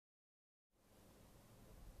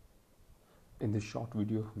In this short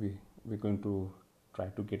video, we're going to try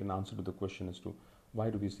to get an answer to the question as to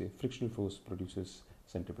why do we say frictional force produces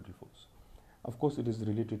centripetal force. Of course, it is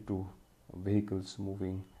related to vehicles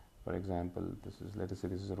moving. For example, let us say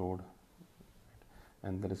this is a road,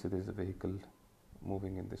 and let us say there is a vehicle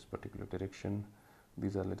moving in this particular direction.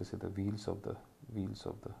 These are, let us say, the wheels of the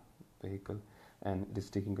vehicle, and it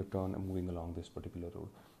is taking a turn and moving along this particular road.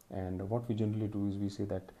 And what we generally do is we say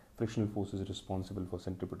that frictional force is responsible for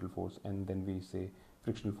centripetal force, and then we say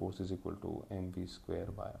frictional force is equal to mv square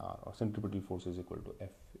by r, or centripetal force is equal to F.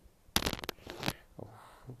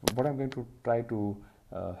 What I'm going to try to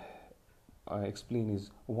explain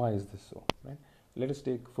is why is this so, right? Let us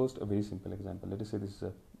take first a very simple example. Let us say this is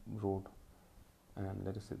a road, and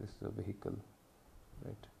let us say this is a vehicle,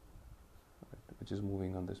 right, which is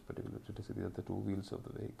moving on this particular, let us say these are the two wheels of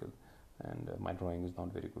the vehicle. And my drawing is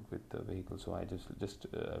not very good with the vehicle, so I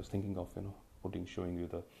I was thinking of showing you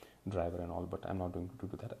the driver and all, but I'm not going to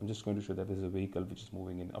do that. I'm just going to show that this is a vehicle which is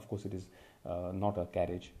moving in. Of course, it is not a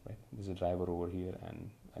carriage, right? There's a driver over here,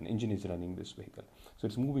 and an engine is running this vehicle, so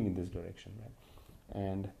it's moving in this direction, right?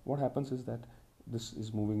 And what happens is that this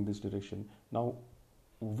is moving in this direction. Now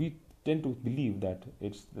we tend to believe that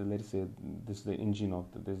it's let's say this is the engine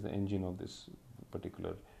of this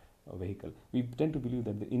particular vehicle. We tend to believe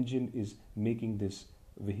that the engine is making this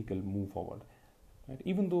vehicle move forward, right?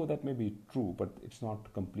 Even though that may be true, but it's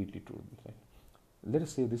not completely true, right? Let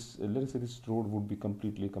us say this road would be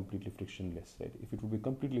completely frictionless, right? If it would be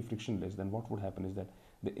completely frictionless, then what would happen is that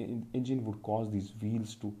the engine would cause these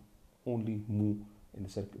wheels to only move in the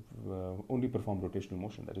circuit, only perform rotational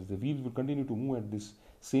motion. That is, the wheels will continue to move at this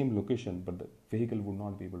same location, but the vehicle would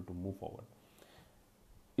not be able to move forward.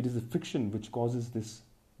 It is the friction which causes this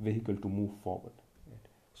vehicle to move forward, right?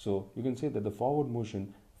 So you can say that the forward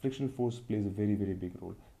motion, frictional force plays a very big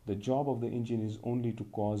role. The job of the engine is only to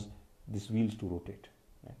cause these wheels to rotate,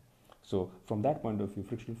 right? So from that point of view,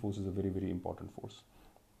 frictional force is a very important force.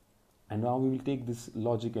 And now we will take this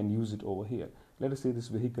logic and use it over here. Let us say this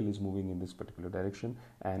vehicle is moving in this particular direction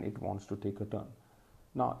and it wants to take a turn.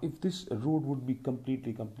 Now, if this road would be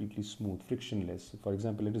completely smooth, frictionless, for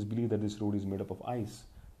example, let us believe that this road is made up of ice,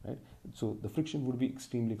 right? So the friction would be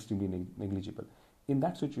extremely negligible. In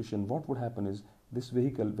that situation, what would happen is this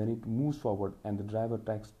vehicle, when it moves forward and the driver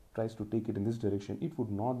tries to take it in this direction, it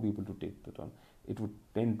would not be able to take the turn. It would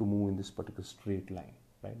tend to move in this particular straight line,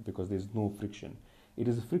 right? Because there is no friction. It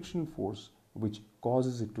is a friction force which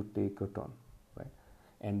causes it to take a turn, right?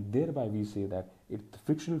 And thereby we say that the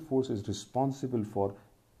frictional force is responsible for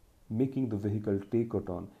making the vehicle take a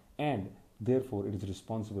turn, and therefore it is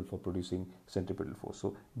responsible for producing centripetal force.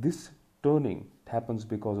 So this turning happens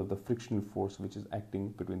because of the frictional force which is acting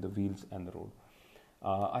between the wheels and the road.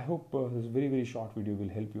 I hope this very short video will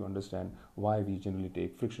help you understand why we generally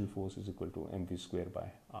take frictional force is equal to mv square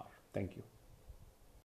by r. Thank you.